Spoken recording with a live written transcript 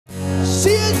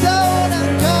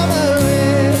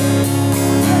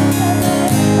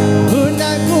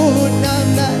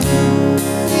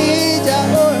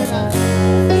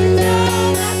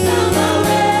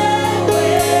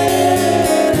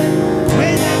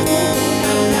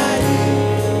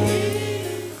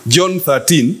John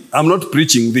 13, I'm not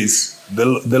preaching this.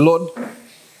 The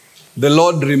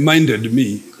Lord reminded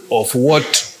me of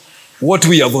what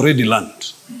we have already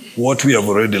learned. What we have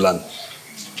already learned.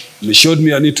 He showed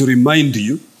me I need to remind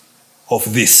you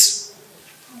of this.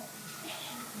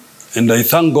 And I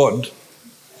thank God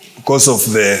because of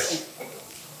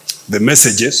the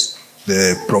messages,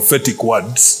 the prophetic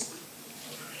words,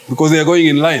 because they are going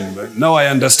in line. But now I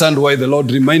understand why the Lord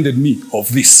reminded me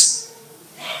of this.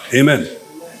 Amen.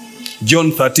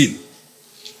 John 13.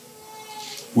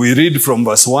 We read from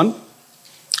verse 1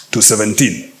 to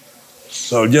 17.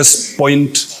 So I'll just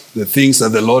point the things that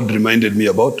the Lord reminded me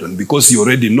about. And because you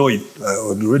already know it, I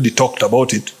already talked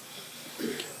about it,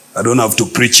 I don't have to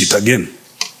preach it again.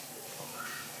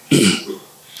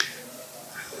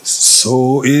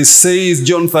 So it says,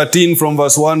 John 13 from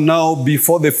verse 1, now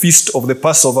before the feast of the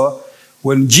Passover,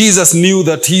 when Jesus knew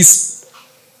that his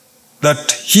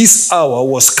hour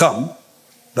was come,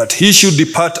 that he should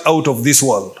depart out of this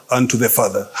world unto the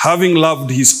Father, having loved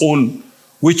his own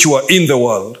which were in the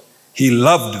world, he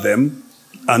loved them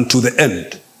unto the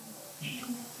end.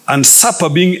 And supper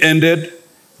being ended,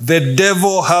 the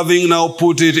devil having now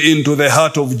put it into the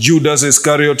heart of Judas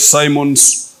Iscariot,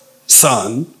 Simon's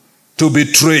son, to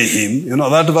betray him. You know,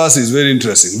 that verse is very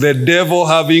interesting. The devil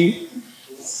having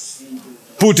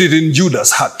put it in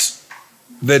Judas' heart.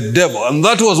 The devil. And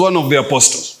that was one of the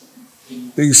apostles.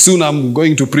 Soon I'm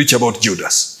going to preach about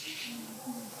Judas.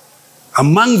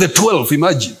 Among the 12,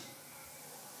 imagine.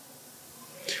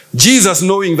 Jesus,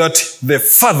 knowing that the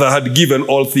Father had given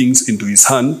all things into his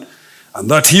hand, and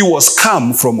that he was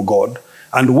come from God,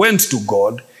 and went to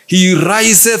God, he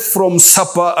riseth from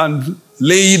supper, and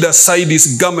laid aside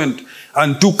his garment,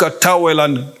 and took a towel,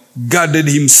 and girded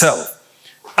himself.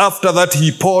 After that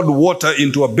he poured water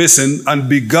into a basin, and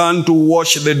began to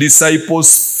wash the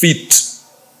disciples' feet,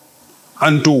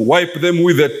 and to wipe them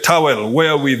with the towel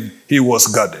wherewith he was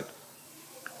girded.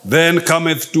 Then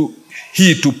cometh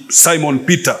he to Simon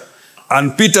Peter,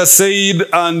 and Peter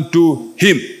said unto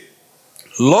him,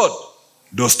 Lord,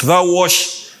 dost thou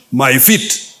wash my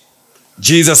feet?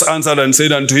 Jesus answered and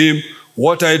said unto him,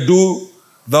 what I do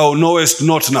thou knowest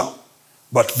not now,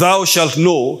 but thou shalt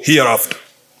know hereafter.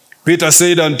 Peter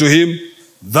said unto him,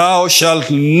 thou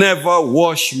shalt never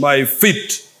wash my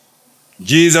feet.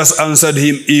 Jesus answered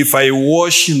him, if I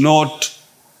wash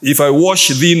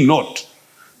thee not,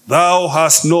 thou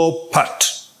hast no part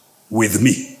with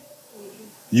me.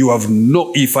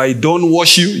 If I don't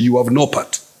wash you, you have no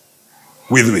part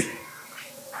with me.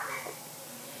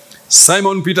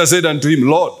 Simon Peter said unto him,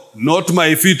 Lord, not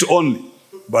my feet only,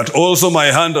 but also my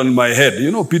hand and my head.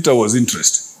 You know, Peter was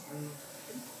interested.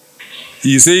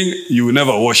 He is saying, you will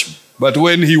never wash me. But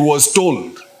when he was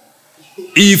told,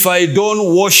 if I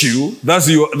don't wash you, that's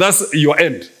your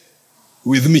end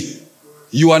with me.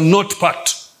 You are not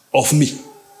part of me.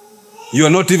 You are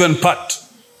not even part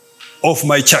of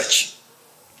my church.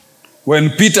 When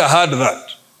Peter heard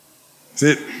that, he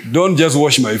said, don't just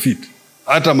wash my feet,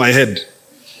 ata my head.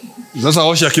 Sasa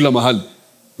osha kila mahali.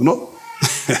 You know?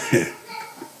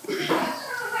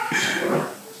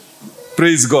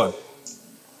 Praise God.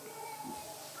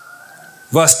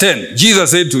 Verse 10,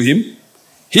 Jesus said to him,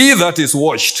 he that is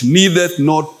washed needeth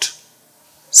not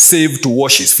save to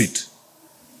wash his feet,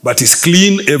 but is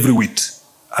clean every whit.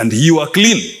 And you are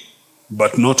clean,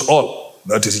 but not all.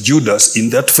 That is Judas. In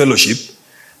that fellowship,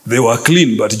 they were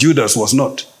clean, but Judas was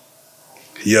not.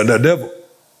 He had a devil.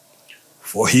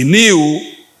 For he knew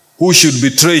who should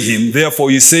betray him.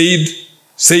 Therefore he said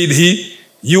he,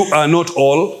 you are not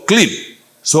all clean.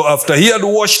 So after he had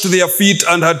washed their feet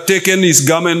and had taken his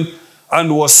garment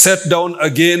and was set down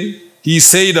again, he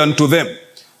said unto them,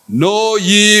 know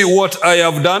ye what I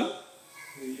have done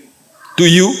to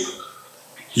you?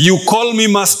 You call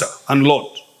me Master and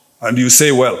Lord, and you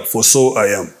say, well, for so I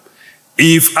am.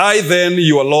 If I then,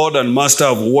 your Lord and Master,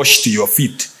 have washed your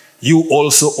feet, you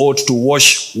also ought to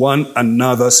wash one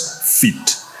another's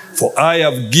feet. For I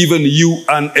have given you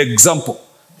an example,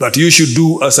 that you should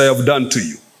do as I have done to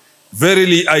you.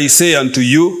 Verily I say unto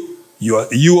you,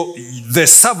 the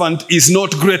servant is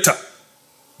not greater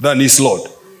than his Lord,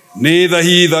 neither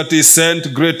he that is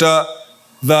sent greater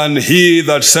than he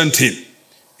that sent him.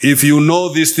 If you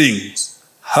know these things,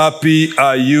 happy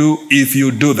are you if you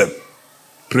do them.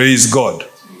 Praise God.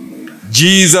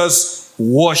 Jesus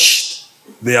washed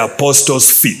the apostles'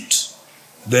 feet.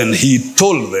 Then he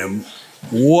told them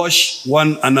wash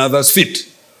one another's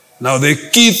feet. Now the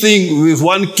key thing, with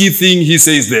one key thing he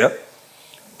says there,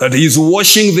 that he's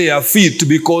washing their feet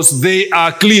because they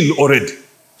are clean already.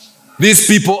 These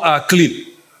people are clean.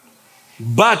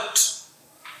 But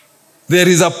there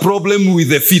is a problem with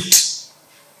the feet.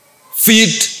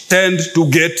 Feet tend to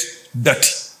get dirty.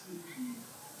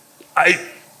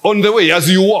 On the way, as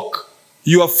you walk,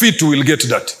 your feet will get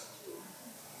dirty.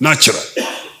 Natural.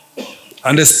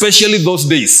 And especially those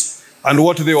days, and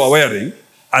what they were wearing,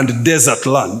 and desert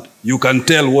land, you can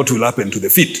tell what will happen to the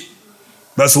feet.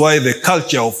 That's why the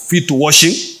culture of feet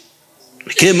washing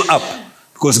came up.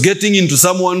 Because getting into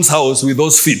someone's house with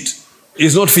those feet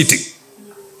is not fitting.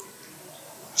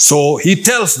 So he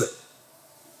tells them,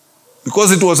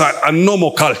 because it was a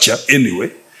normal culture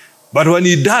anyway, but when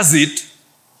he does it,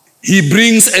 he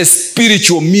brings a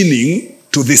spiritual meaning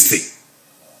to this thing.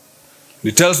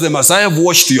 He tells them, as I have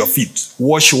washed your feet,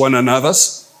 wash one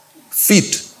another's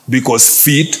feet, because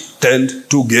feet tend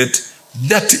to get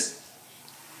dirty.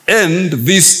 And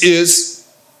this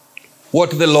is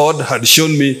what the Lord had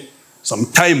shown me some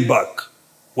time back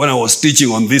when I was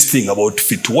teaching on this thing about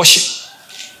feet washing.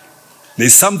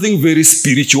 There's something very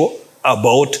spiritual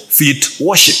about feet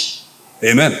washing.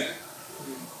 Amen.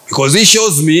 Because he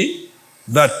shows me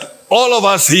that all of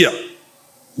us here,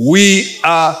 we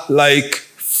are like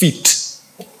feet.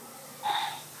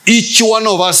 Each one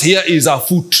of us here is a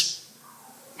foot.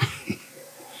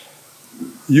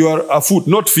 You are a foot,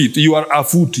 not feet. You are a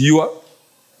foot. You are,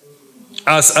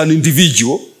 as an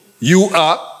individual, you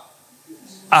are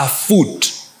a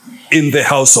foot in the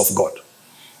house of God.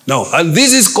 Now, and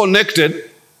this is connected,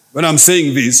 when I'm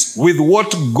saying this, with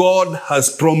what God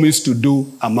has promised to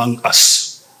do among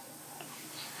us.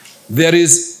 There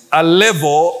is a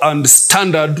level and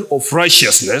standard of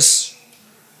righteousness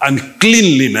and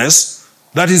cleanliness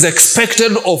that is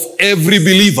expected of every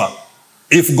believer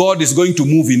if God is going to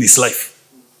move in his life.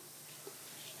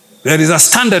 There is a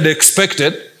standard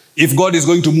expected if God is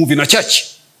going to move in a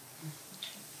church.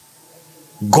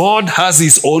 God has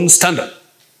his own standard.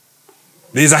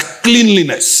 There is a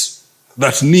cleanliness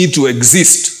that needs to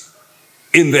exist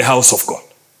in the house of God.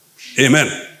 Amen.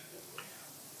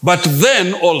 But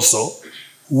then also,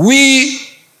 we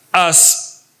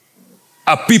as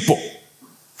a people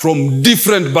from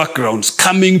different backgrounds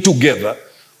coming together,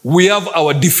 we have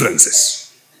our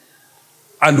differences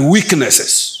and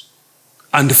weaknesses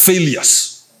and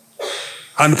failures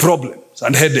and problems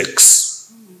and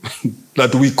headaches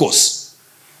that we cause.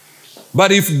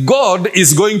 But if God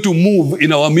is going to move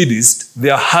in our midst,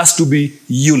 there has to be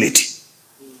unity.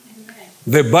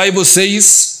 The Bible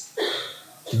says,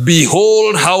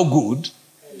 behold how good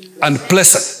and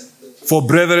pleasant for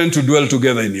brethren to dwell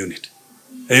together in unity.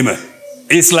 Amen.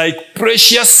 It's like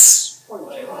precious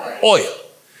oil.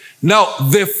 Now,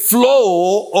 the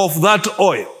flow of that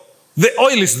oil, the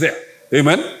oil is there.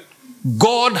 Amen.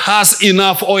 God has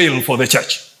enough oil for the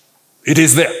church. It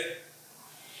is there.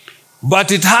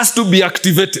 But it has to be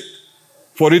activated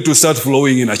for it to start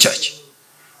flowing in a church.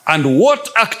 And what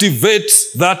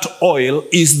activates that oil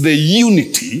is the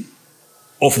unity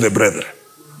of the brethren.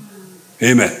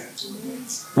 Amen.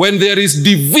 When there is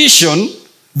division,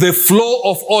 the flow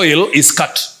of oil is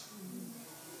cut.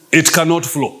 It cannot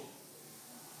flow.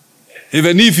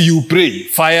 Even if you pray,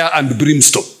 fire and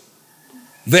brimstone.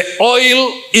 The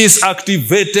oil is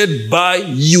activated by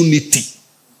unity.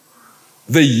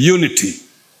 The unity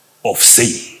of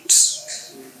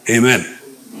saints. Amen.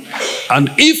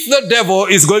 And if the devil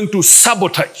is going to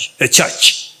sabotage a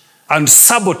church and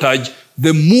sabotage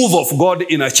the move of God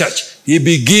in a church, he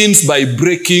begins by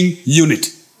breaking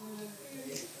unity.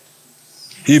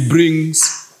 He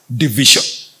brings division.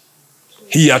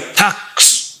 He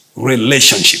attacks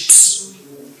relationships.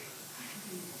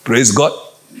 Praise God.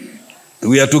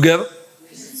 We are together.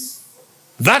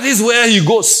 That is where he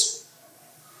goes.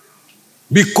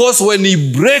 Because when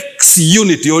he breaks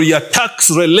unity or he attacks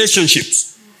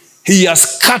relationships, he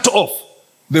has cut off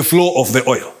the flow of the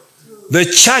oil. The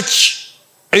church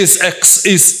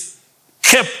is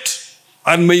kept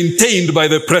and maintained by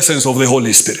the presence of the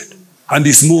Holy Spirit and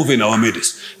is moving in our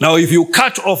midst. Now, if you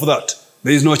cut off that,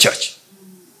 there is no church.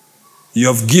 You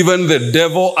have given the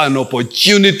devil an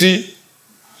opportunity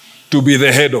to be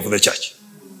the head of the church.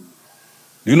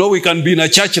 You know, we can be in a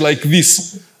church like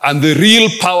this, and the real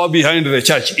power behind the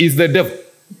church is the devil.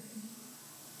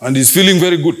 And he's feeling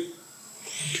very good.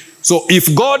 So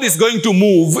if God is going to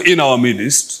move in our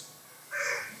midst,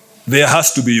 there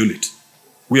has to be unity.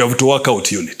 We have to work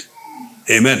out unity.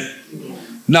 Amen.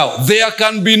 Now, there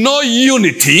can be no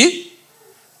unity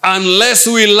unless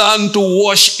we learn to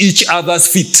wash each other's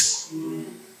feet.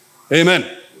 Amen.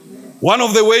 One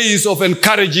of the ways of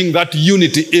encouraging that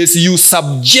unity is you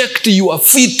subject your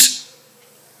feet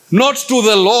not to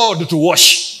the Lord to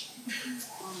wash,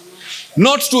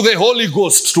 not to the Holy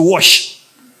Ghost to wash.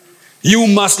 You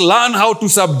must learn how to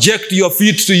subject your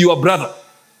feet to your brother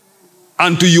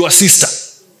and to your sister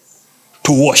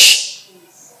to wash.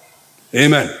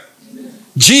 Amen.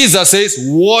 Jesus says,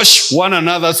 wash one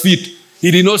another's feet.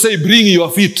 He did not say, bring your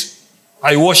feet.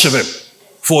 I wash them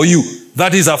for you.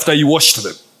 That is after he washed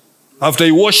them. After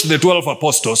he washed the 12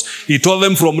 apostles, he told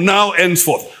them from now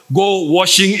henceforth, go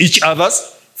washing each other's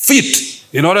feet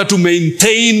in order to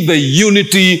maintain the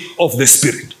unity of the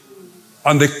Spirit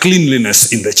and the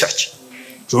cleanliness in the church.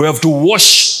 So we have to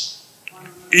wash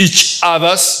each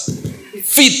other's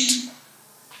feet.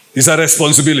 It's a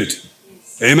responsibility.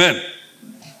 Amen.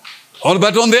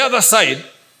 But on the other side,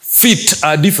 feet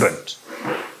are different.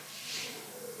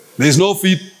 There's no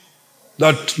feet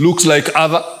that looks like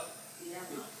other.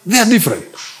 They are different.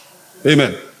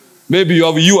 Amen. Maybe you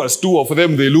have yours, two of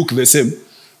them, they look the same.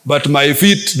 But my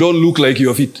feet don't look like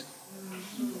your feet.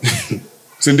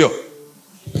 Sindio?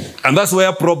 And that's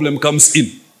where problem comes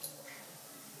in.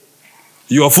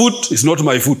 Your foot is not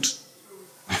my foot.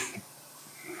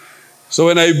 So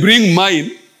when I bring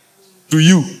mine to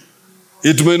you,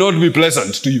 it may not be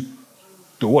pleasant to you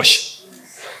to wash.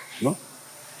 No?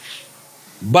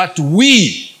 But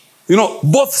we,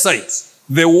 both sides,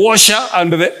 the washer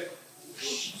and the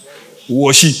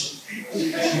washi.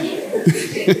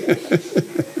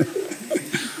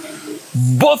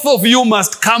 Both of you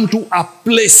must come to a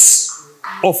place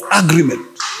of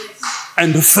agreement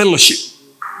and fellowship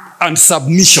and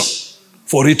submission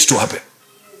for it to happen.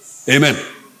 Amen.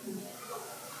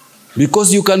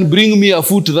 Because you can bring me a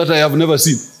foot that I have never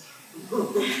seen.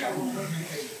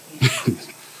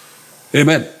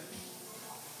 Amen.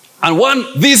 And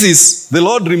this is, the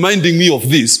Lord reminding me of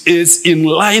this, is in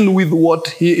line with what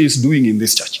he is doing in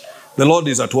this church. The Lord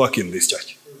is at work in this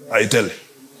church. I tell you.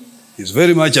 He's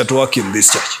very much at work in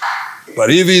this church.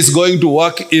 But if he is going to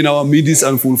work in our midst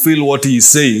and fulfill what he is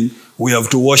saying, we have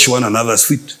to wash one another's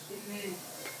feet.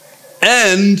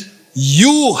 And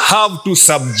you have to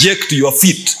subject your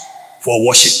feet for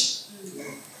washing,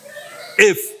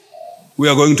 if we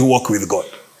are going to walk with God.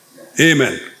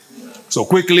 Amen. So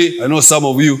quickly, I know some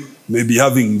of you may be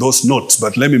having those notes,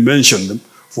 but let me mention them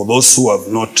for those who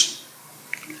have not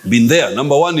been there.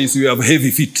 Number one is you have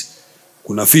heavy feet.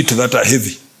 Kuna feet that are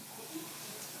heavy.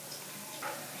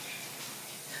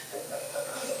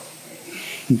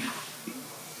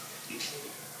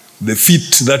 The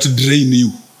feet that drain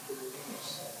you.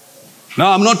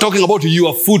 Now, I'm not talking about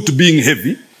your foot being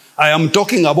heavy. I am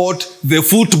talking about the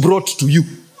foot brought to you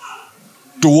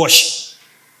to wash.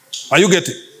 Are you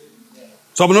getting?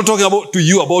 So I'm not talking about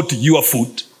your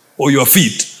foot or your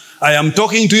feet. I am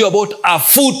talking to you about a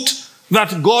foot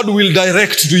that God will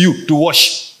direct to you to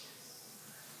wash.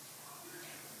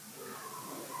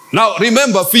 Now,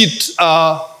 remember, feet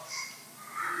are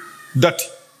dirty.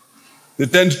 They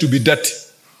tend to be dirty.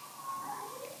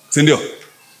 Sindio?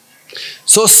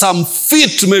 So some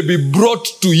feet may be brought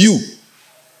to you,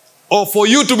 or for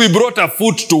you to be brought a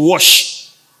foot to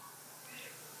wash.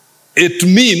 It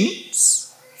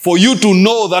means for you to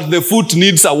know that the foot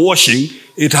needs a washing,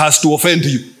 it has to offend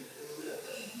you.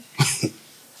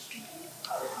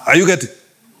 Are you getting?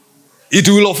 It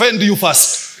will offend you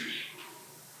first.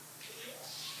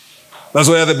 That's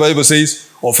why the Bible says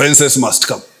offenses must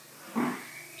come.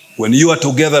 When you are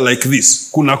together like this,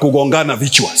 kuna kugongana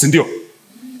vichwa, sindio?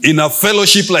 In a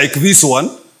fellowship like this one,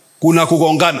 kuna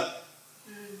kugongana.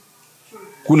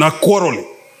 Kuna quarreling.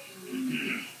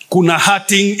 Kuna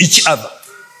hurting each other.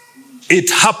 It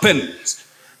happens.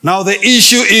 Now the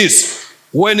issue is,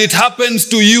 when it happens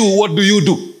to you, what do you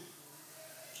do?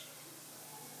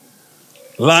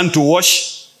 Learn to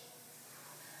wash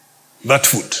that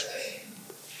foot.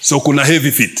 So kuna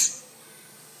heavy feet.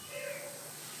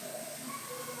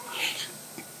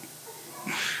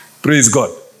 Praise God.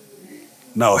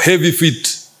 Now, heavy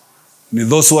feet,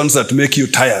 those ones that make you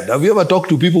tired. Have you ever talked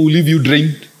to people who leave you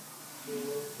drained?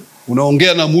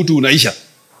 Unaongea na mtu unaisha.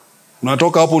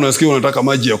 Unatoka hapo unasikia unataka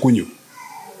maji ya kunywa.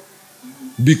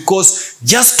 Because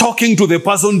just talking to the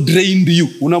person drained you.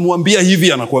 Unamwambia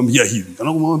hivi, anakuambia hivi.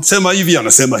 Anasema hivi,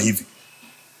 anasema hivi.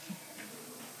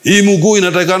 Hii mguu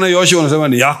inatakana ioshe, anasema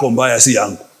ni yako mbaya, si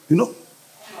yangu. You know?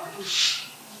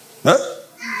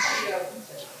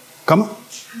 Kama?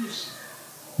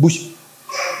 Bush.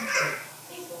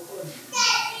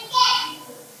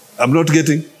 I'm not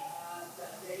getting.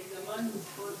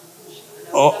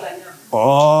 Oh.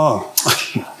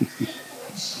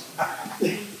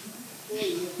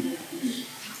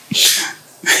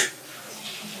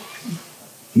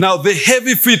 Now, the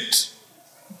heavy feet,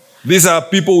 these are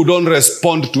people who don't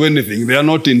respond to anything. They are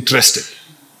not interested.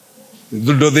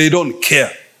 They don't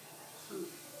care.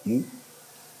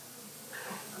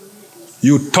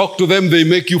 You talk to them, they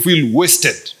make you feel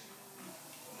wasted.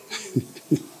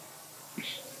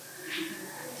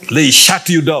 They shut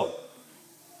you down.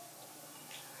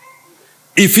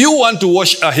 If you want to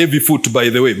wash a heavy foot, by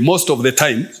the way, most of the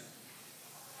time,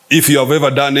 if you have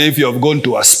ever done it, if you have gone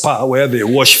to a spa where they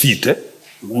wash feet,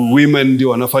 women ndio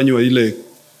wanafanywa ile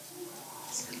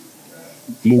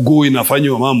mguu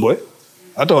inafanywa mambo,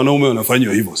 hata wanaume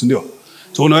wanafanywa hivyo, si ndio?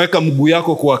 So unaweka mguu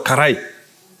yako kwa karai,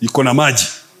 iko na maji.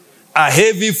 A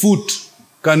heavy foot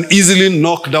can easily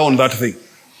knock down that thing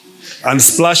and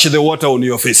splash the water on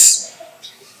your face.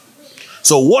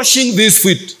 So washing these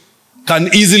feet can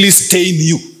easily stain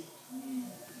you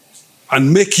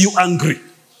and make you angry.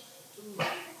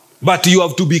 But you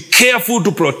have to be careful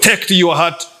to protect your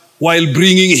heart while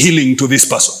bringing healing to this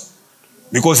person,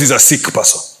 because he's a sick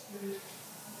person.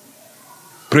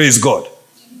 Praise God.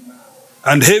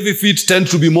 And heavy feet tend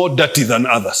to be more dirty than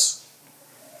others,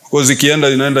 because ikienda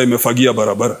inaenda imefagia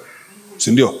barabara,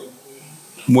 si ndio?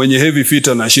 Mwenye heavy feet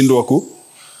anashindwa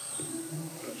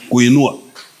kuinua,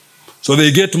 so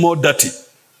they get more dirty.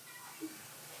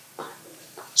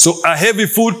 So a heavy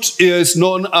foot is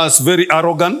known as very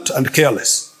arrogant and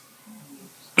careless.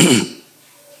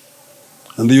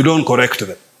 And you don't correct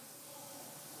them.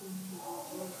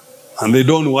 And they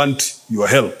don't want your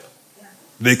help.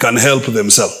 They can help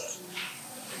themselves.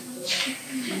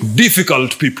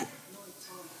 Difficult people.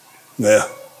 Yeah,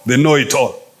 they know it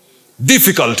all.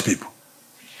 Difficult people.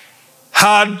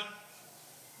 Hard.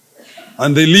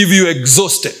 And they leave you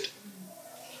exhausted.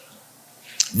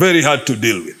 Very hard to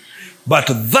deal with. But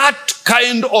that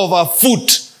kind of a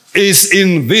foot is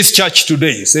in this church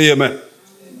today. Say amen.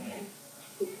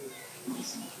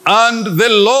 And the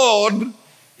Lord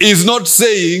is not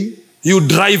saying you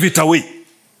drive it away.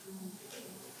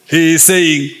 He is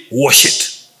saying wash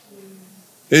it.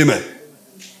 Amen.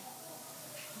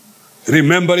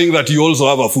 Remembering that you also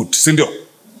have a foot. Sindio.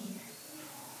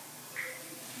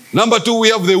 Number 2, we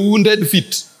have the wounded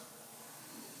feet.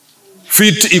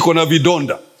 Feet iko na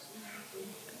vidonda.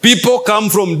 People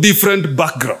come from different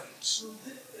backgrounds,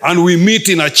 and we meet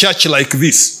in a church like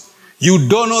this. You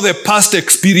don't know the past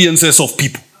experiences of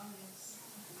people.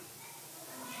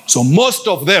 So most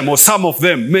of them, or some of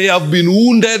them, may have been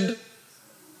wounded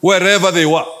wherever they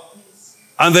were,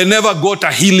 and they never got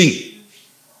a healing.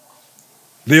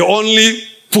 They only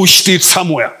pushed it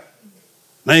somewhere.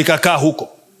 Na ikakaa huko.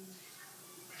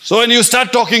 So when you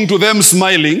start talking to them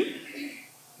smiling,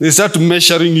 they start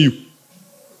measuring you.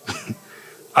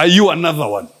 Are you another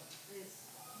one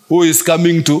who is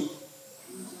coming to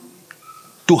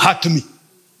hurt me?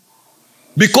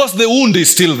 Because the wound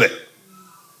is still there.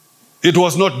 It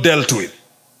was not dealt with.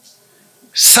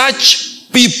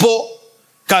 Such people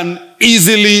can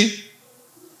easily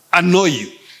annoy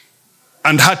you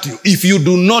and hurt you if you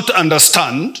do not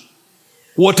understand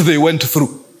what they went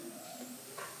through.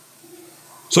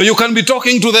 So you can be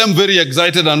talking to them very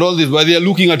excited and all this, but they are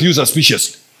looking at you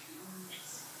suspiciously.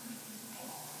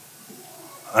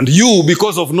 And you,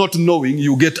 because of not knowing,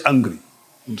 you get angry.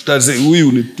 You start saying,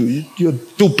 you're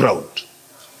too proud.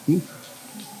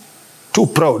 Too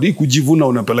proud. Kujivuna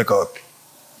unapeleka wapi.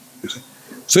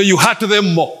 So you hurt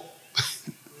them more.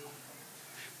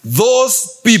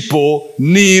 Those people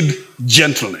need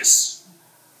gentleness.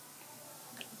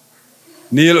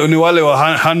 Ni wale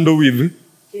wa handle with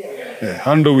care. Yeah,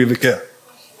 handle with care.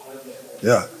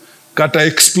 Yeah. Kata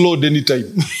explode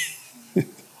anytime.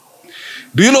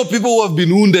 Do you know people who have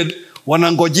been wounded,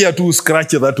 wanangojea to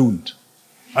scratch that wound?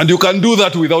 And you can do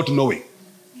that without knowing.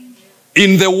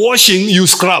 In the washing, you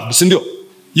scrub.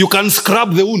 You can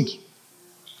scrub the wound.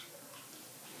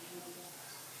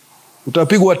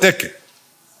 Utapigwa teke.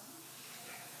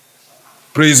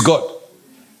 Praise God.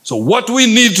 So what we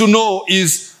need to know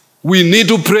is we need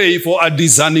to pray for a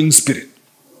discerning spirit.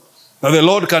 Now the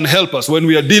Lord can help us. When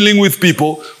we are dealing with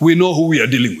people, we know who we are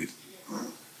dealing with.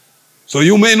 So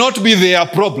you may not be their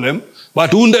problem,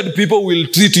 but wounded people will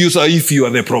treat you as if you are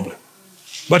the problem.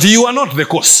 But you are not the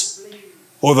cause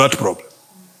of that problem.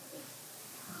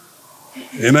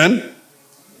 Amen?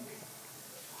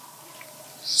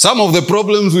 Some of the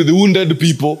problems with wounded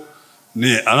people,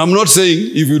 and I'm not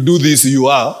saying if you do this, you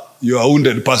are a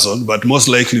wounded person, but most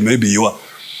likely maybe you are.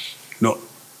 No.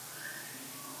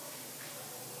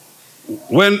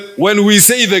 When we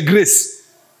say the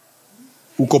grace,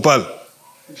 ukopal.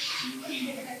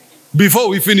 Before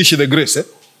we finish the grace,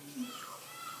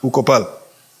 ukopal.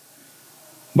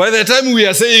 By the time we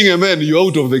are saying amen, you're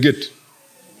out of the gate.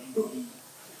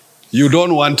 You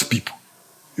don't want people.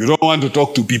 You don't want to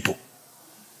talk to people.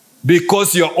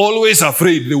 Because you're always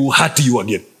afraid they will hurt you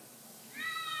again.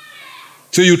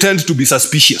 So you tend to be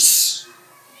suspicious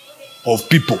of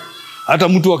people. Hata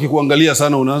mtu akikuangalia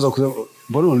sana unaanza kusema,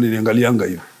 mbona unaniangalianga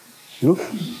hivi? You know?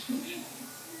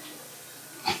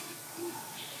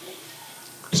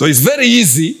 So it's very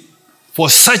easy for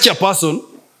such a person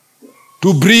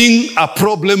to bring a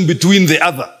problem between the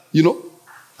other, you know,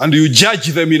 and you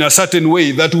judge them in a certain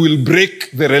way that will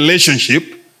break the relationship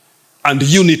and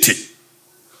unity.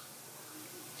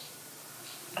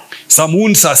 Some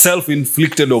wounds are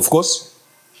self-inflicted, of course.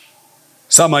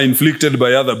 Some are inflicted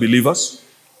by other believers.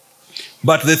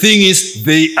 But the thing is,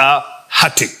 they are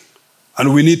hurting.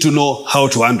 And we need to know how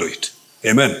to handle it.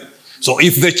 Amen. So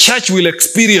if the church will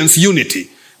experience unity,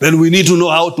 then we need to know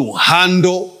how to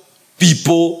handle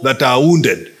people that are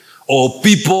wounded or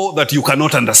people that you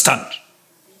cannot understand.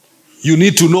 You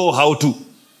need to know how to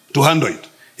handle it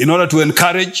in order to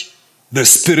encourage the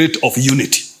spirit of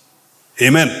unity.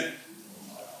 Amen.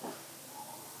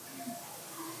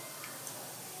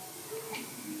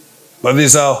 But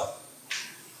there's a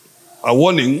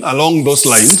warning along those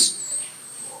lines.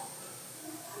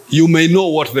 You may know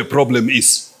what the problem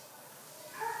is.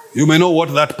 You may know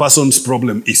what that person's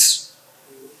problem is.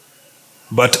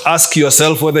 But ask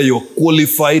yourself whether you're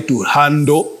qualified to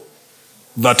handle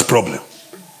that problem.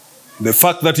 The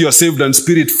fact that you are saved and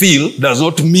spirit-filled does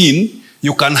not mean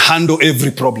you can handle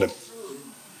every problem.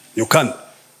 You can't.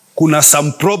 Kuna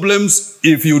some problems,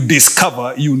 if you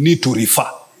discover, you need to refer.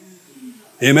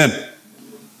 Amen.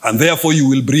 And therefore you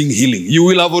will bring healing. You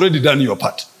will have already done your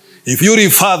part. If you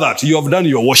refer that, you have done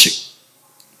your washing.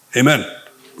 Amen.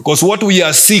 Because what we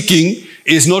are seeking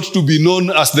is not to be known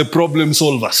as the problem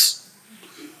solvers.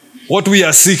 What we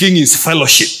are seeking is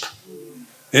fellowship.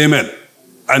 Amen.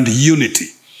 And unity.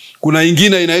 Kuna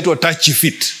ingine inaitwa touchy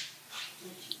feet.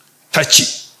 Touchy.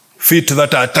 Feet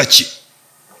that are touchy.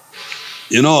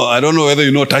 You know, I don't know whether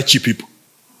you know touchy people.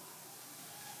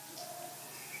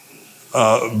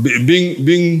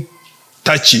 Being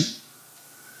touchy,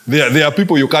 there are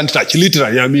people you can't touch.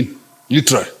 Literally, I mean.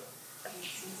 Literally.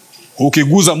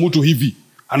 Ukiguza mtu hivi,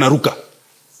 anaruka.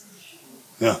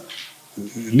 Yeah.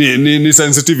 Ni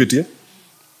sensitivity. Eh?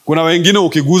 Kuna wengine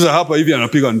ukiguza hapa hivi,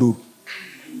 anapiga nduru.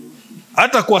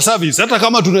 Hata kwa service, hata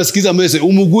kama tunasikiza message,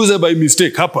 umuguze by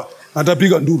mistake hapa,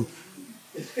 atapiga nduru.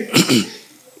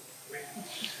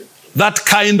 That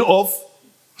kind of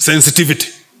sensitivity.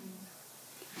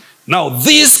 Now,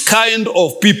 this kind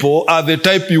of people are the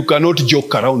type you cannot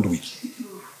joke around with.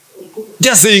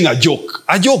 Just saying a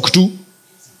joke too.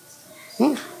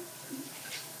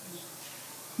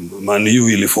 Man, you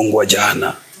ilifungwa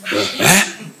jana.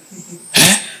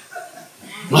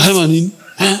 Nasema nini?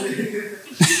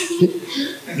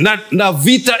 Na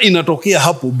vita inatokea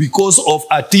hapo because of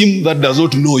a team that does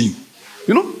not know you.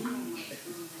 You know?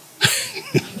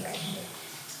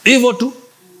 Hivyo tu.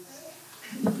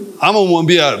 Ama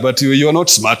umwambia, but you are not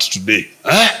smart today.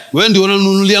 Wewe ndio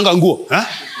unanunulianga nguo.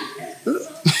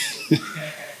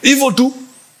 Hivyo tu.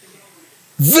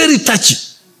 Very touchy.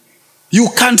 You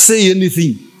can't say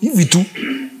anything. Hivi tu.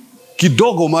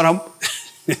 Kidogo maram.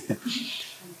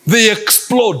 They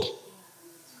explode.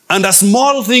 And a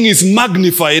small thing is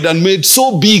magnified and made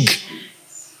so big.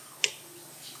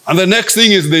 And the next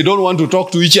thing is they don't want to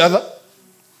talk to each other.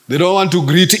 They don't want to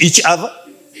greet each other.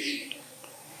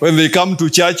 When they come to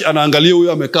church, anaangalia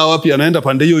huyo amekaa wapi, anaenda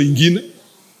pande hiyo ingine.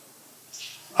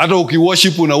 Hata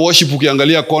ukiworship una worship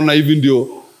ukiangalia kona hivi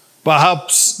ndio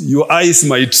perhaps your eyes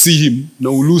might see him na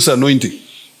lose anointing.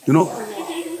 You know?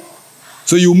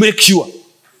 So you make sure.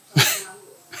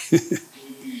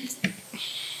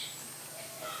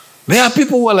 There are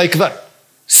people who are like that.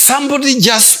 Somebody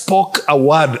just spoke a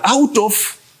word out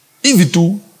of hivi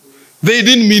tu. They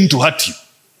didn't mean to hurt you.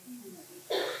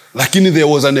 Lakini there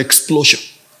was an explosion.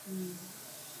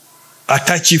 A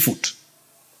touchy foot.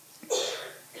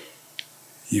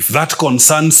 If that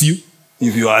concerns you,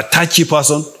 if you are a touchy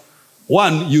person,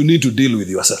 one, you need to deal with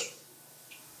yourself.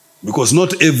 Because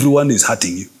not everyone is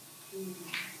hurting you.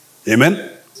 Amen?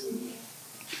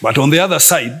 But on the other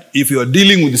side, if you are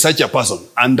dealing with such a person,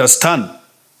 understand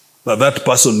that that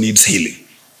person needs healing.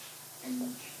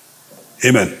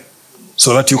 Amen?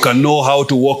 So that you can know how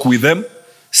to walk with them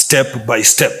step by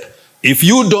step. If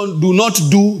you do not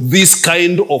do this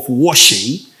kind of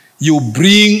washing,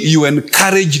 you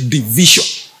encourage division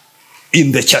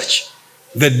in the church.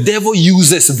 The devil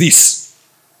uses this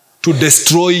to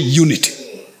destroy unity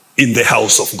in the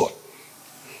house of God.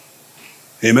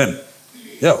 Amen.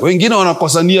 Yeah, wengine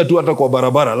wanakosania tu hata kwa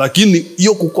barabara, lakini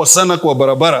hiyo kukosana kwa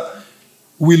barabara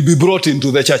will be brought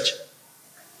into the church.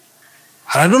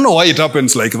 I don't know why it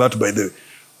happens like that, by the way.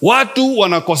 Watu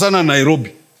wanakosana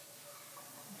Nairobi,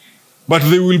 but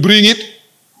they will bring it.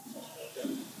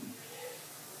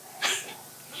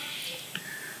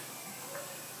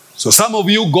 So some of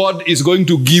you, God is going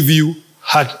to give you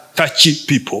touchy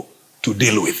people to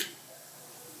deal with.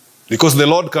 Because the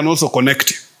Lord can also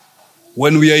connect you.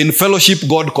 When we are in fellowship,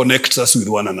 God connects us with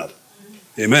one another.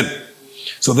 Amen.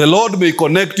 So the Lord may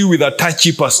connect you with a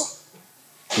touchy person.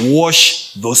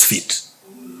 Wash those feet.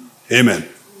 Amen.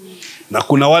 Na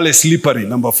kuna wale slippery.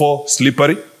 Number 4,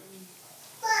 slippery.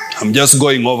 I'm just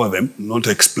going over them, not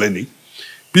explaining.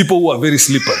 People who are very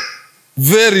slippery.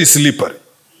 Very slippery.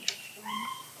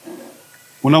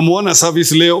 Unamuona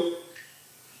service leo,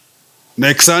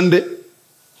 next Sunday,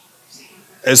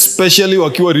 especially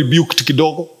wakiwa rebuked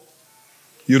kidogo,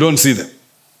 you don't see them.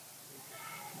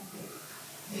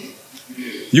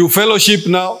 You fellowship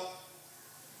now,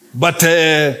 but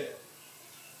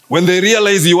when they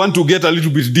realize you want to get a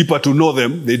little bit deeper to know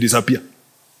them, they disappear.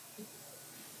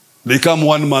 They come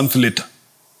 1 month later.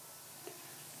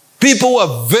 People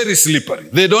are very slippery.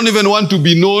 They don't even want to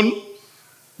be known.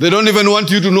 They don't even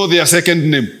want you to know their second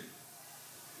name.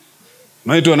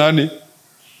 Naitwa nani?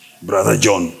 Brother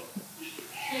John.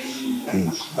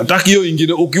 Ataki hiyo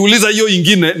ingine. Ukiuliza hiyo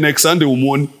ingine, next Sunday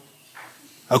umuoni.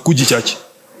 Hakuji church.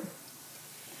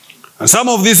 And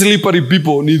some of these slippery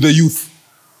people need the youth.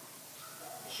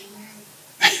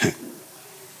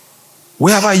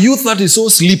 We have a youth that is so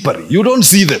slippery. You don't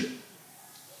see them.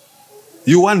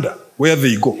 You wonder where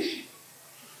they go.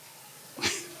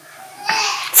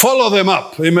 Follow them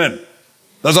up. Amen.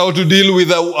 That's how to deal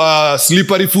with a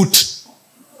slippery foot.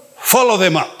 Follow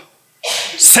them up.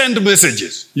 Send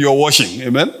messages. You are washing.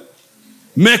 Amen.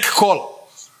 Make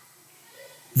calls.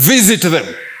 Visit them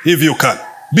if you can.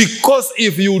 Because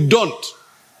if you don't,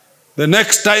 the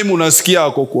next time unasikia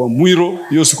ako kwa Mwiro,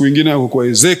 hiyo siku ingine ako kwa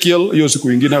Ezekiel, hiyo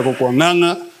siku ingine ako kwa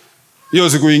Nganga, hiyo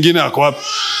siku ingine ako wapi.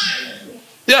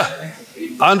 Yeah.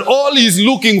 And all he's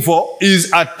looking for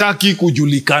is ataki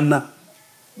kujulikana.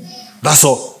 That's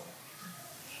all.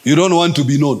 You don't want to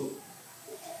be known.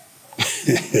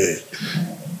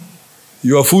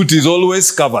 Your foot is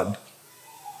always covered.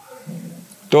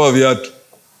 Toa viatu.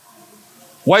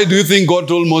 Why do you think God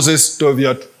told Moses, toa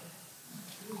viatu?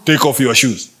 Take off your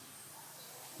shoes.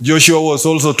 Joshua was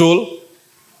also told,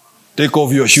 take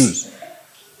off your shoes.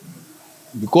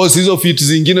 Because hizo feet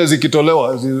zingine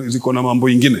zikitolewa, ziko na mambo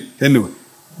ingine. Anyway.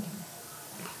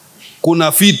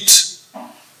 Kuna feet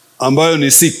ambayo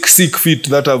ni sick feet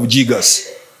that have jiggers.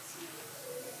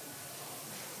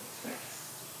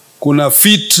 Kuna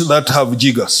feet that have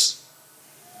jiggers.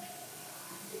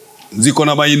 Ziko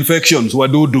na infections,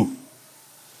 wadudu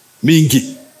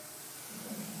mingi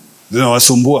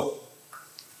zinawasumbua.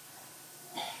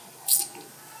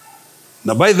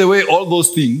 Now, by the way, all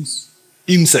those things,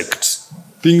 insects,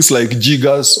 things like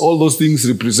jiggers, all those things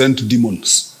represent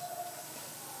demons.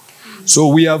 So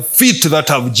we have feet that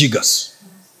have jiggers.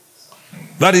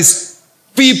 That is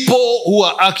people who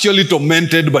are actually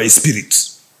tormented by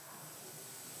spirits.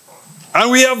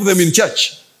 And we have them in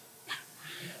church.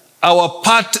 Our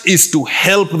part is to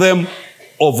help them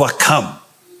overcome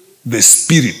the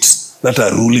spirits that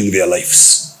are ruling their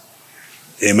lives.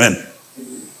 Amen.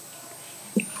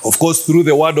 Of course, through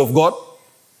the word of God,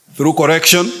 through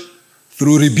correction,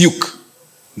 through rebuke.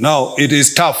 Now, it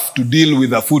is tough to deal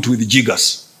with a foot with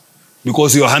jiggers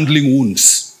because you are handling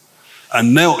wounds.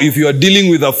 And now, if you are dealing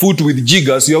with a foot with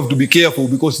jiggers, you have to be careful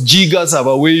because jiggers have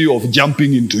a way of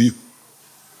jumping into you.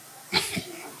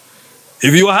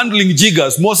 If you are handling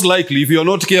jiggers, most likely, if you are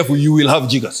not careful, you will have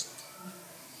jiggers.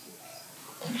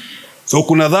 So,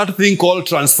 kuna that thing called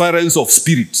transference of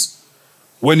spirits.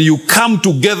 When you come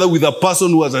together with a person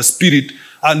who has a spirit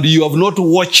and you have not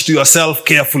watched yourself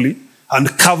carefully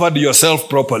and covered yourself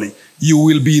properly, you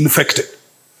will be infected.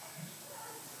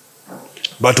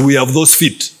 But we have those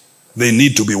feet. They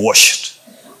need to be washed.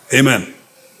 Amen.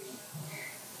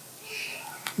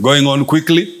 Going on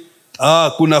quickly.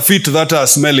 Kuna feet that are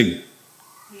smelling.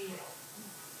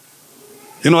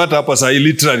 You know what hapa sahi,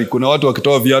 literally, kuna watu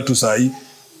wakitoa viatu sahi,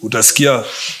 utasikia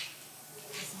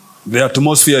the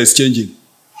atmosphere is changing.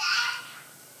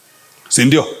 Si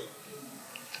ndio?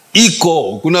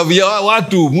 Iko, kuna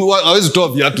watu, hawezi toa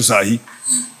viatu sahi.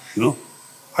 You know?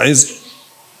 Hawezi.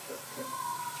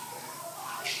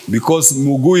 Because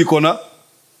mguu iko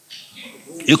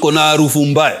na harufu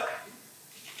mbaya.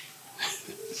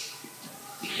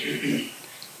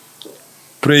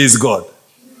 Praise God.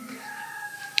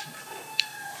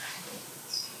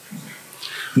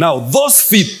 Now, those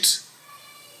feet,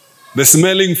 the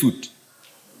smelling foot,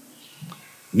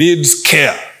 needs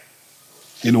care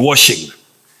in washing them.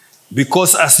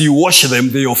 Because as you wash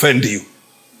them, they offend you.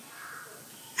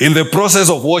 In the process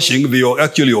of washing, they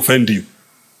actually offend you.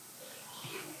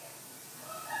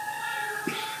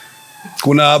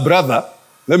 Kuna brother,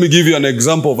 let me give you an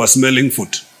example of a smelling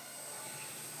foot.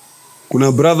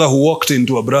 Kuna brother who walked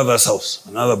into a brother's house,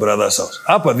 another brother's house.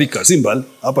 Hapa Thika, Simbal,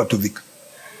 hapa to Thika.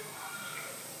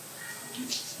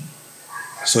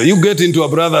 So you get into a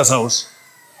brother's house.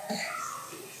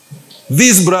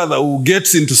 This brother who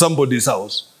gets into somebody's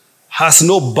house has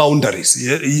no boundaries.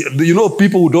 You know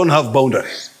people who don't have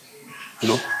boundaries. You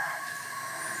know?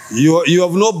 You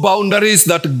have no boundaries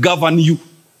that govern you.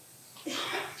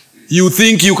 You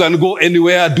think you can go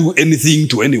anywhere, do anything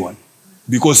to anyone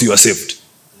because you are saved.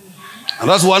 And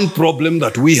that's one problem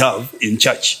that we have in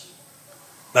church.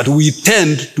 That we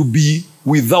tend to be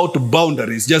without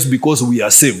boundaries just because we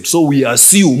are saved. So we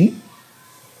assume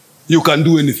you can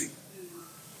do anything.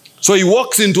 So he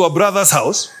walks into a brother's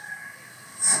house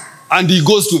and he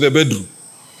goes to the bedroom.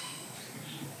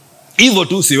 Hivyo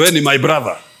tu siweni my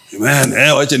brother. Amen.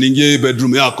 Wacha niingie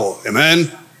bedroom yako. Amen.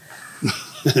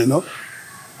 You know?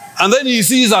 And then he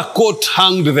sees a coat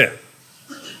hanged there.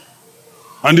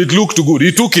 And it looked good.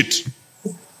 He took it.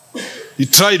 He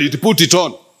tried it, put it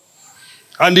on.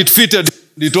 And it fitted.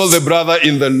 He told the brother,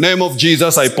 in the name of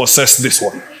Jesus, I possess this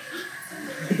one.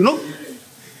 You know?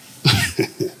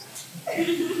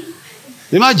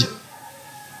 Imagine.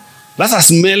 That's a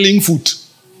smelling foot.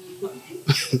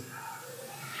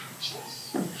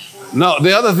 Now,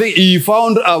 the other thing, he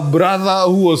found a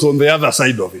brother who was on the other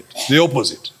side of it. The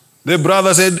opposite. The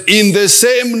brother said, in the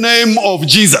same name of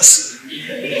Jesus,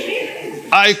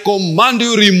 I command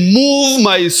you, remove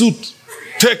my suit.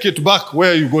 Take it back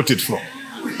where you got it from.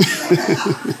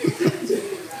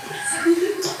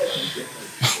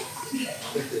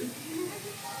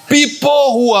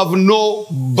 People who have no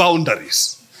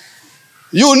boundaries.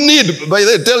 You need, by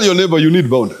the way, tell your neighbor you need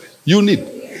boundaries. You need.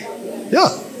 Yeah.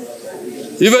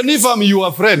 Even if I'm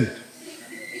your friend,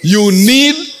 you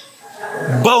need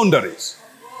boundaries.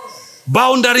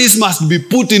 Boundaries must be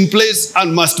put in place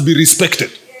and must be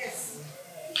respected.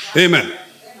 Amen.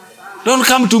 Don't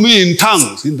come to me in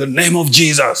tongues in the name of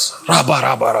Jesus. Raba,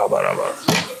 raba, raba,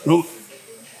 raba. No.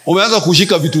 Umeanza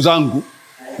kushika vitu zangu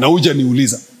na uja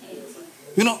niuliza.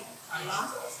 You know?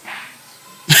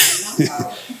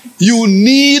 You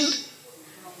need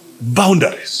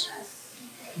boundaries.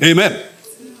 Amen.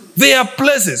 There are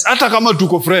places, hata kama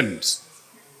tuko friends.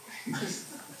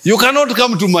 You cannot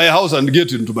come to my house and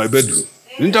get into my bedroom.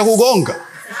 Nitakugonga,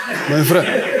 my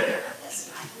friend.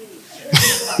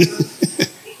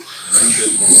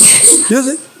 You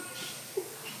see?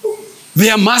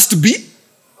 There must be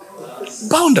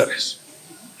boundaries.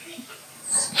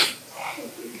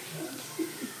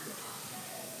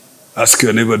 Ask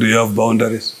your neighbor, do you have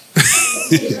boundaries?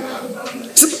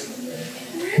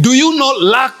 Do you know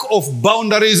lack of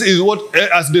boundaries is what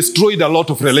has destroyed a lot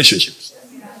of relationships?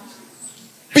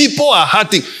 People are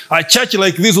hurting. A church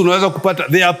like this,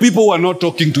 there are people who are not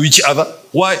talking to each other.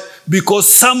 Why?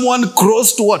 Because someone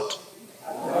crossed what?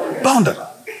 Boundary.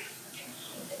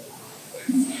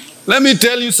 Let me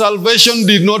tell you, salvation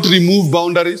did not remove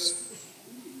boundaries.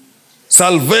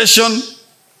 Salvation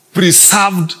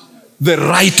preserved the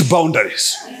right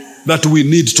boundaries that we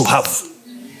need to have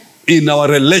in our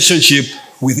relationship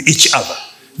with each other.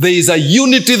 There is a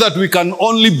unity that we can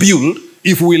only build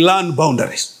if we learn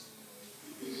boundaries.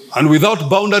 And without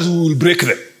boundaries, we will break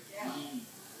them.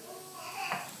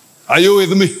 Are you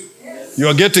with me? You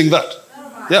are getting that?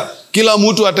 Yeah. Kila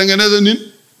mtu atengeneze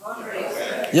nini?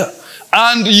 Yeah.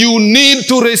 And you need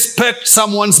to respect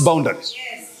someone's boundaries.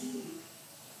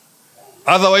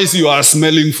 Otherwise, you are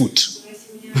smelling foot.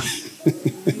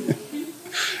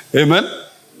 Amen?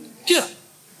 Yeah.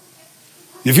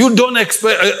 If you don't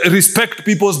respect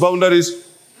people's boundaries,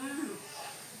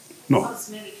 no.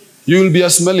 You will be a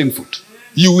smelling foot.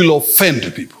 You will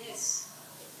offend people.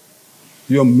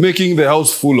 You are making the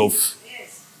house full of.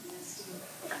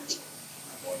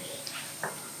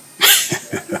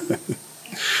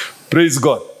 Praise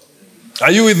God.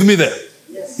 Are you with me there?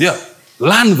 Yes. Yeah.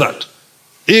 Learn that.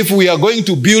 If we are going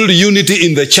to build unity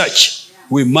in the church,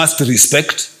 we must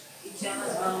respect.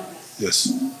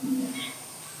 Yes.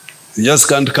 You just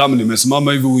can't come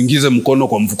nimesimama hivi uingize mkono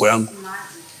kwa mfuko yangu.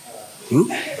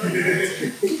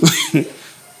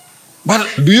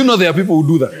 But do you know there are people who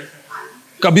do that?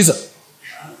 Kabisa.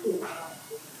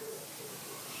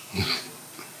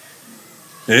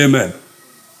 Amen.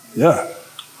 Yeah.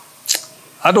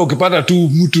 Hata ukipata tu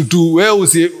mtu tu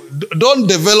wewe don't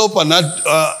develop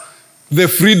the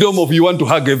freedom of you want to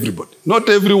hug everybody. Not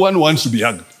everyone wants to be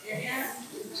hugged.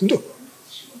 No.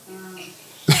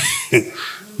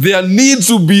 there needs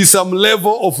to be some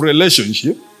level of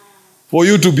relationship for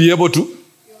you to be able to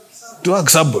hug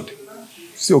somebody.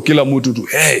 Sio kila mtu tu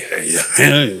hey.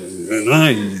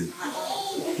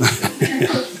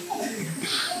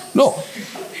 No.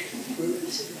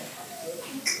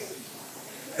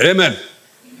 Amen.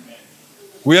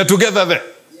 We are together there.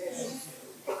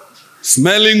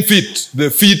 Smelling feet, the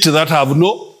feet that have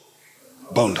no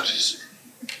boundaries.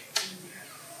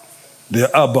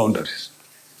 There are boundaries.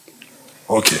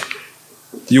 Okay.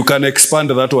 You can expand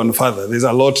that one further. There's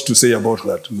a lot to say about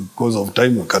that. Because of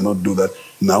time, we cannot do that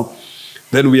now.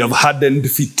 Then we have hardened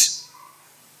feet.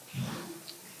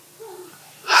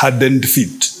 Hardened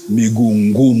feet. Miguu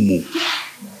ngumu.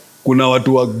 Kuna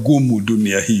watu wagumu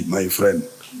dunia hii, my friend.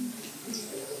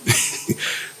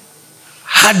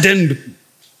 Hardened,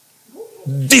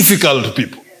 difficult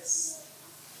people.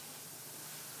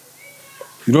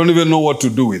 You don't even know what to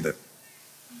do with them.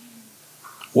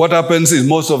 What happens is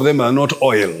most of them are not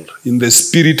oiled. In the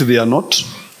spirit, they are not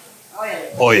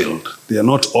oiled. They are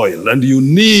not oiled. And you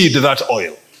need that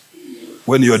oil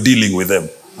when you are dealing with them.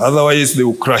 Otherwise, they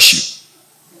will crush you.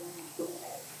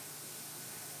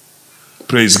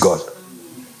 Praise God.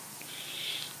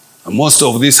 And most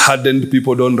of these hardened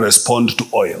people don't respond to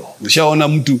oil. Ushaona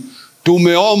mtu,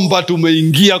 tumeomba,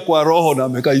 tumeingia kwa roho na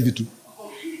amekaa hivi tu.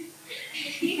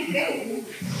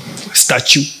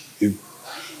 Statue.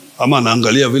 Ama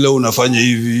anaangalia vile unafanya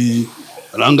hivi,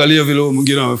 anaangalia vile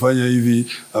mwingine amefanya hivi,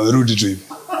 amerudi tu hivi.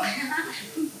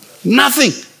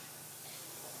 Nothing.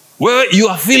 Where you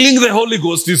are feeling the Holy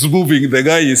Ghost is moving, the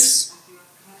guy is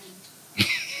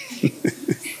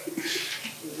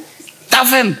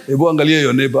toughened. Ebu angalia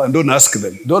your neighbor and don't ask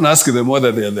them. Don't ask them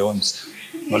whether they are the ones.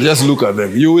 But just look at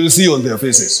them. You will see on their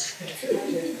faces.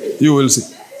 You will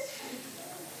see.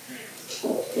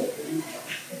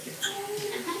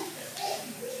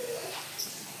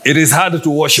 It is hard to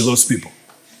wash those people.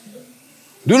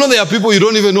 Do you know there are people you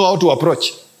don't even know how to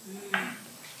approach?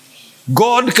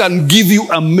 God can give you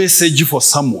a message for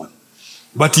someone,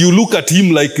 but you look at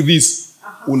him like this,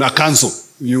 una cancel.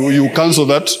 You cancel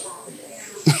that.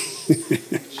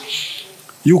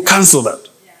 You cancel that.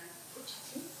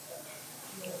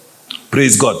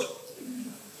 Praise God.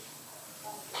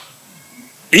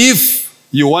 If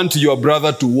you want your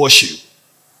brother to wash you,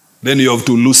 then you have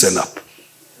to loosen up.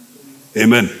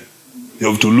 Amen. You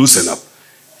have to loosen up.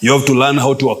 You have to learn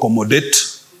how to accommodate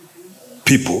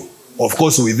people. Of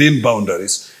course, within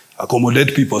boundaries.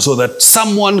 Accommodate people so that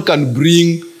someone can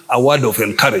bring a word of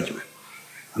encouragement.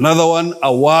 Another one,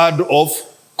 a word of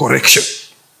correction.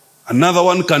 Another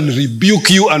one can rebuke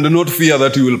you and not fear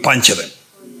that you will punch them.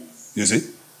 You see?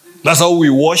 That's how we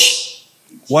wash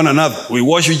one another. We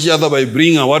wash each other by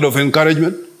bringing a word of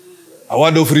encouragement, a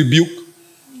word of rebuke,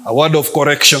 a word of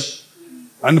correction,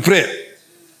 and prayer.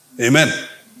 Amen.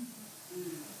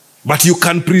 But you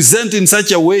can present in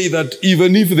such a way that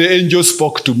even if the angel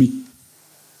spoke to me.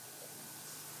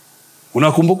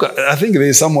 Unakumbuka? I think there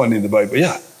is someone in the Bible.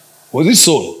 Yeah. Was it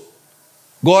Saul?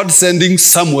 God sending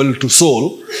Samuel to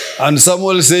Saul, and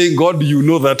Samuel saying, God, you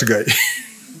know that guy.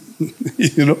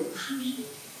 You know?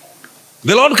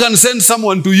 The Lord can send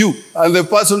someone to you, and the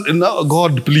person, now,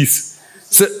 God, please,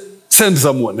 send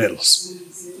someone else.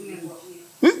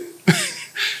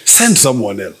 Send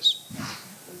someone else.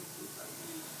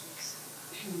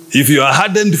 If you are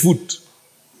hardened foot,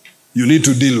 you need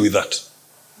to deal with that.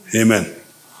 Amen.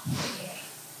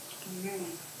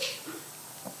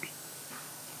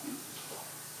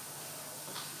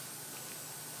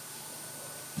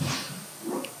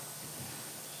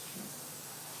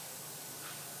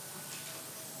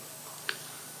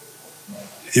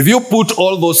 If you put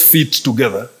all those feet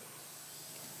together,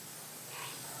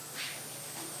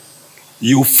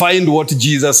 you find what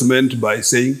Jesus meant by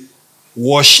saying,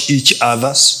 wash each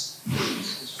other's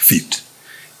feet.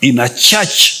 In a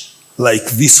church like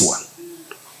this one,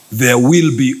 there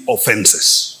will be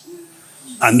offenses.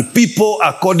 And people,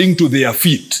 according to their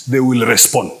feet, they will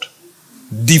respond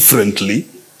differently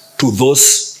to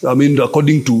those,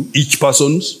 according to each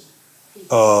person's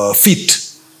feet.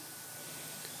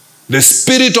 The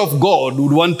Spirit of God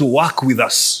would want to work with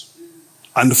us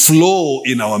and flow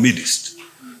in our midst.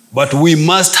 But we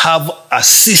must have a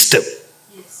system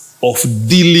of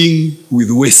dealing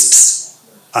with wastes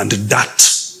and dirt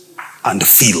and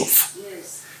filth.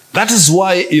 That is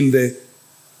why in the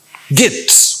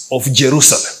gates of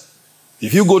Jerusalem,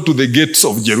 if you go to the gates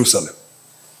of Jerusalem,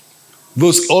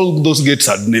 all those gates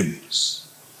had names.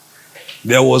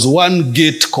 There was one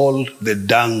gate called the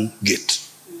Dung Gate.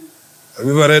 Have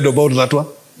you ever read about that one?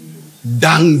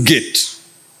 Dung Gate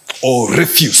or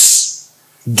refuse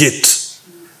gate.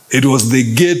 It was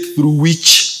the gate through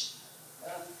which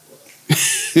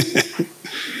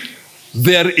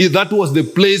That was the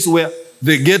place where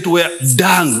the gate where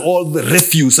dung, all the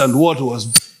refuse and what was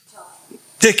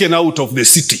taken out of the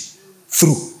city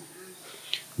through.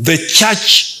 The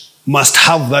church must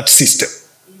have that system.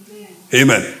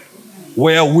 Amen.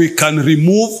 Where we can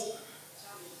remove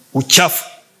uchafu,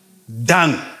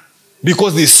 dung,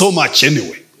 because there's so much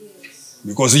anyway.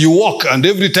 Because you walk, and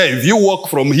every time if you walk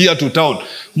from here to town,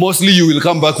 mostly you will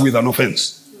come back with an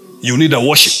offense. You need a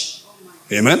washing.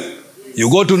 Amen. You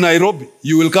go to Nairobi,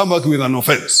 you will come back with an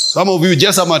offense. Some of you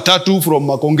just a matatu from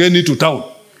Makongeni to town.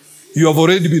 You have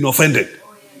already been offended.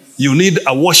 You need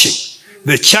a washing.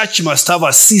 The church must have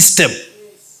a system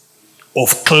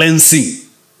of cleansing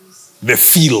the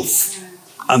filth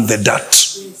and the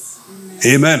dirt.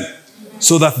 Amen.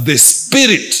 So that the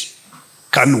Spirit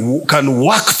can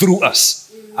work through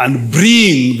us and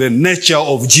bring the nature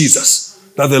of Jesus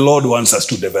that the Lord wants us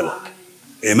to develop.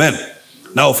 Amen.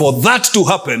 Now, for that to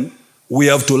happen, we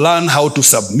have to learn how to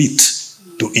submit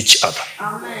to each other.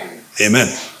 Amen.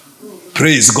 Amen.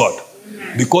 Praise God.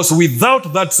 Amen. Because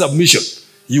without that submission,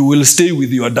 you will stay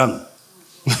with your dung.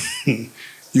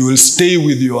 You will stay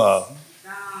with your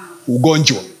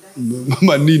ugonjwa,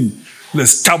 manini, the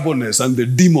stubbornness and the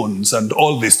demons and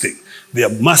all these things. There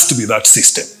must be that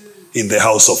system in the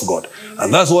house of God.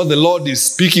 And that's what the Lord is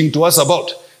speaking to us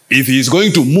about. If he is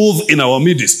going to move in our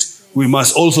midst, we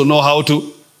must also know how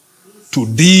to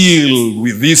deal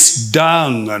with this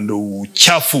dung and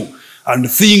chafu and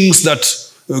things that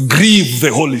grieve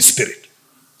the Holy Spirit,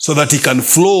 so that he can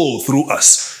flow through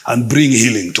us and bring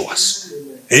healing to us.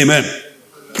 Amen.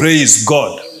 Praise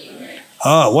God.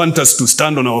 I want us to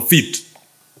stand on our feet,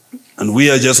 and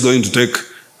we are just going to take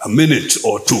a minute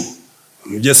or two.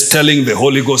 I'm just telling the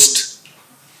Holy Ghost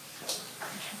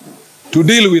to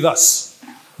deal with us,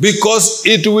 because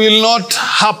it will not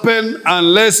happen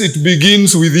unless it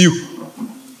begins with you.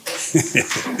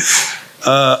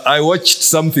 I watched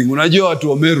something. Unajua watu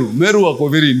wa Meru. Meru wako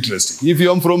very interesting. If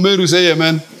you are from Meru, say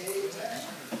amen.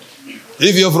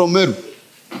 If you are from Meru.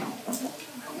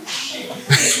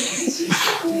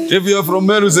 If you are from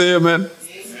Meru, say amen.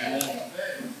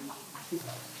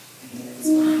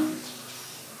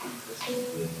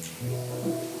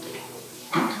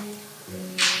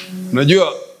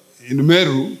 Unajua in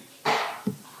Meru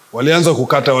walianza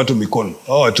kukata watu mikono.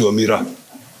 Hao watu wa miraa.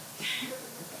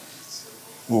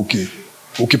 Okay.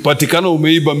 Ukipatikana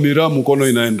umeiba miraa, mkono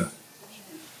inaenda.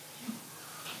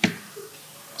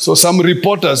 So some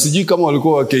reporters, sijui kama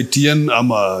walikuwa wa KTN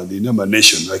ama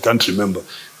Nation, I can't remember.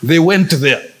 They went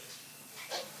there.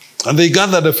 And they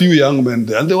gathered a few young men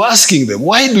there. And they were asking them,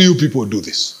 why do you people do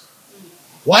this?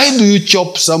 Why do you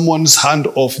chop someone's hand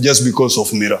off just because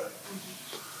of miraa?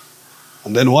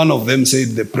 And then one of them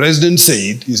said, the president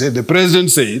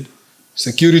said,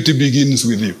 security begins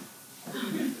with you.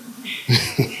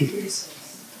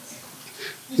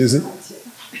 You see?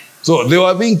 So they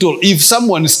were being told, if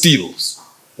someone steals,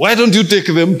 why don't you take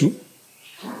them to,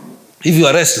 if you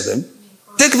arrest them,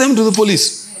 take them to the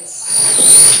police.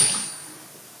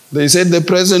 They said the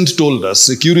president told us,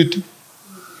 security.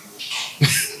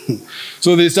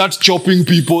 So they start chopping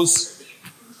people's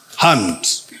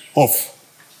hands off.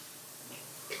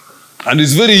 And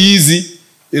it's very easy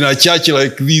in a church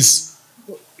like this.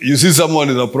 You see someone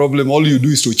with a problem, all you do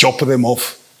is to chop them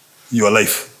off your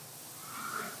life.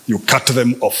 You cut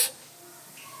them off.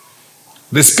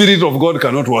 The Spirit of God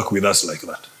cannot work with us like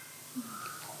that.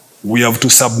 We have to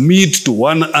submit to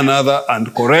one another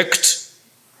and correct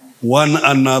one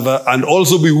another, and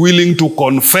also be willing to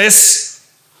confess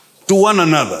to one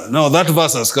another. Now that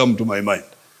verse has come to my mind.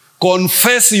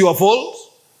 Confess your faults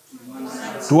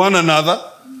to one another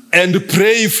and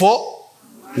pray for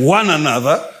one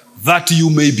another that you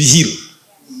may be healed.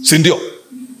 Sindio?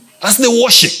 That's the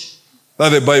washing that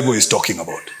the Bible is talking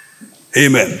about.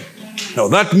 Amen. Now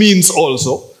that means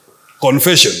also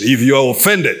confession. If you are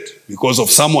offended because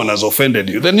of someone has offended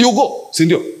you, then you go.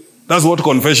 Sindio? That's what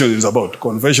confession is about.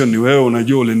 Confession ni wewe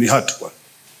unajua ulini hurt kwa.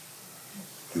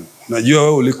 Unajua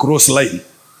wewe uli cross line.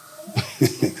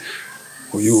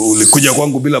 Ulikuja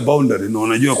kwangu bila boundary na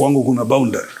unajua kwangu kuna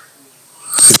boundary.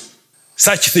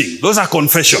 Such thing. Those are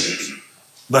confessions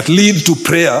that lead to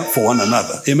prayer for one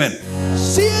another. Amen.